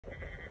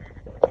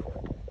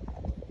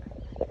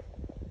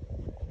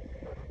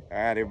All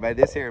right, everybody,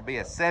 this here will be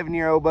a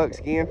 7-year-old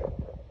buckskin.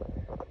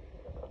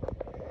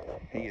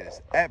 He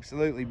is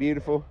absolutely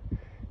beautiful.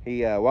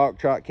 He walk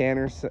trot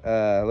canters,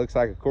 looks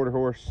like a quarter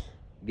horse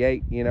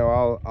gait, you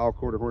know, all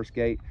quarter horse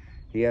gait.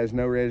 He has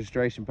no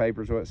registration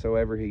papers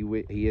whatsoever.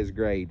 He is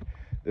grade.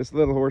 This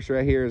little horse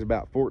right here is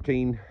about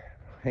 14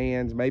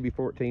 hands, maybe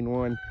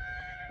 14-1.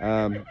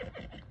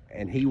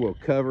 And he will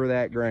cover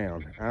that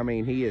ground. I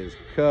mean, he is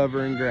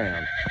covering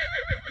ground,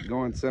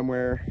 going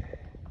somewhere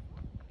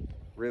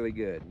really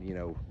good, you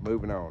know,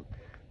 moving on.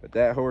 But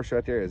that horse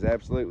right there is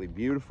absolutely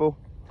beautiful.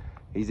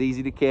 He's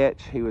easy to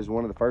catch. He was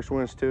one of the first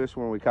ones to us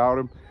when we caught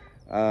him.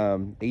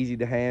 Easy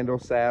to handle,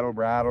 saddle,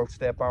 bridle,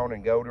 step on,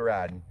 and go to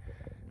riding.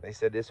 They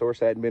said this horse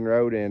hadn't been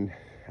rode in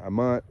a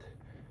month.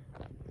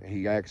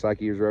 He acts like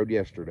he was rode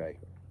yesterday.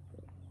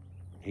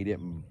 He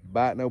didn't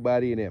bite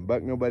nobody, he didn't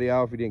buck nobody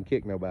off, he didn't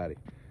kick nobody.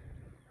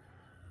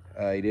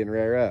 He didn't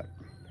rear up.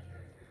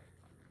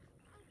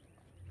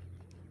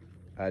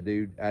 I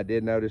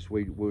did notice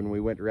when we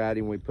went to ride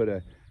him, we put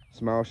a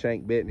small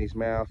shank bit in his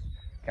mouth,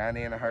 kind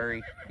of in a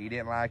hurry. He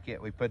didn't like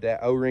it. We put that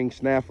O-ring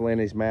snaffle in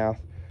his mouth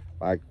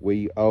like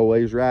we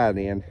always ride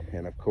in,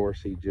 and of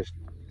course he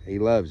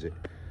loves it.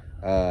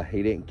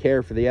 He didn't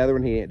care for the other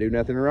one. He didn't do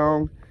nothing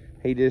wrong.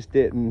 He just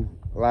didn't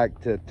like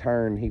to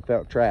turn. He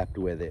felt trapped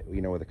with it,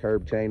 you know, with a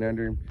curb chain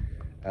under him.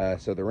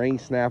 So the ring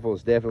snaffle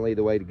is definitely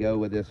the way to go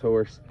with this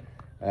horse.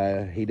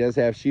 He does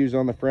have shoes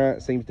on the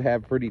front, seems to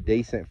have pretty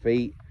decent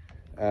feet.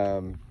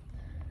 But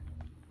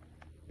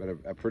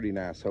a pretty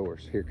nice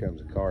horse. Here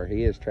comes a car.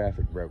 He is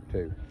traffic broke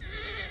too.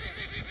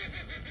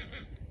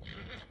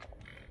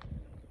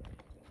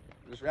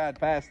 Just ride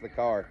past the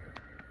car.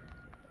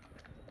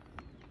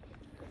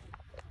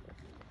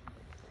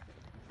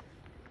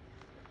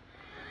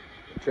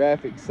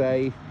 Traffic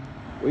safe.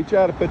 We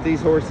try to put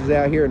these horses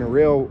out here in a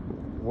real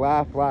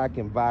lifelike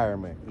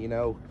environment, you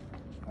know,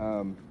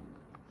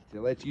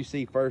 to let you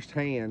see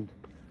firsthand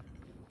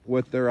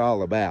what they're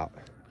all about.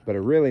 But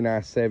a really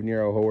nice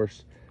 7-year-old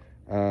horse.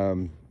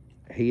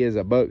 He is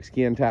a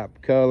buckskin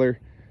type color.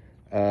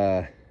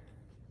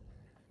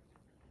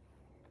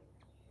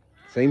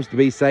 Seems to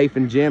be safe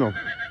and gentle.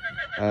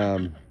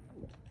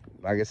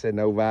 Like I said,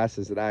 no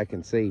vices that I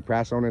can see.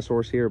 Price on this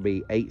horse here will be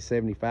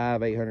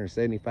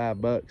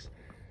 $875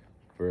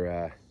 for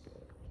a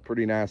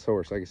pretty nice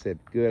horse. Like I said,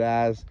 good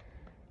eyes,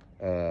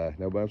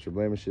 no bumps or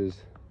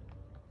blemishes.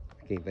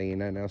 I can't think of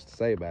nothing else to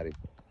say about him.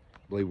 I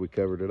believe we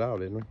covered it all,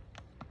 didn't we?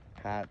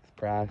 Height,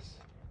 price,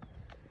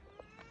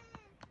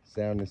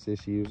 soundness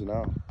issues, and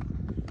all.